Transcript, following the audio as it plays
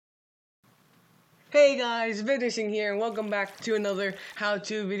Hey guys, Vivtorsing here, and welcome back to another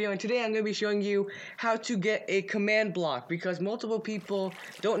how-to video. And today I'm going to be showing you how to get a command block, because multiple people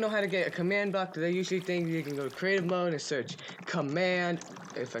don't know how to get a command block. They usually think you can go to creative mode and search command,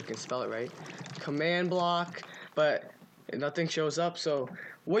 if I can spell it right, command block, but nothing shows up. So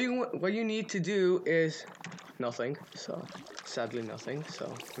what you need to do is nothing. So sadly nothing. So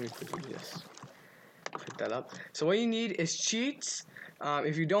let me quickly just pick that up. So what you need is cheats.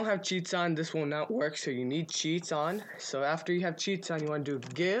 If you don't have cheats on, this will not work, so you need cheats on. So after you have cheats on, you want to do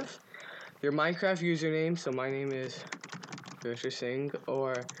give your Minecraft username. So my name is Vivtorsing.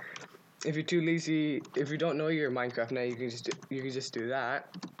 Or if you're too lazy, if you don't know your Minecraft name, you can just do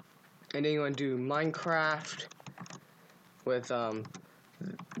that. And then you want to do Minecraft with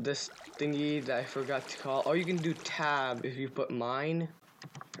this thingy that I forgot to call. Or you can do tab if you put mine,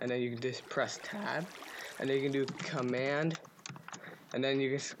 and then you can just press tab, and then you can do command. And then you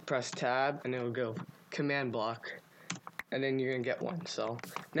can press tab and it will go command block, and then you're gonna get one. So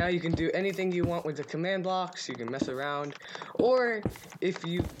now you can do anything you want with the command blocks. You can mess around, or if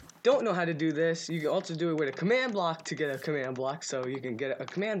you don't know how to do this, you can also do it with a command block to get a command block. So you can get a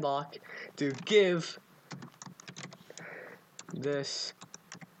command block to give this,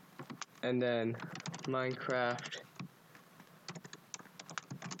 and then Minecraft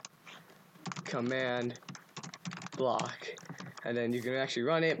command block, and then you can actually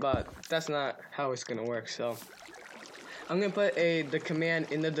run it, but that's not how it's gonna work. So I'm gonna put the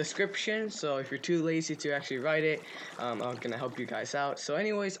command in the description, so if you're too lazy to actually write it, I'm gonna help you guys out. So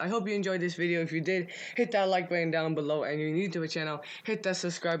anyways, I hope you enjoyed this video. If you did, hit that like button down below, and you're new to the channel, hit that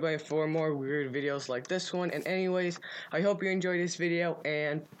subscribe button for more weird videos like this one. And anyways, I hope you enjoyed this video,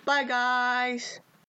 and bye guys.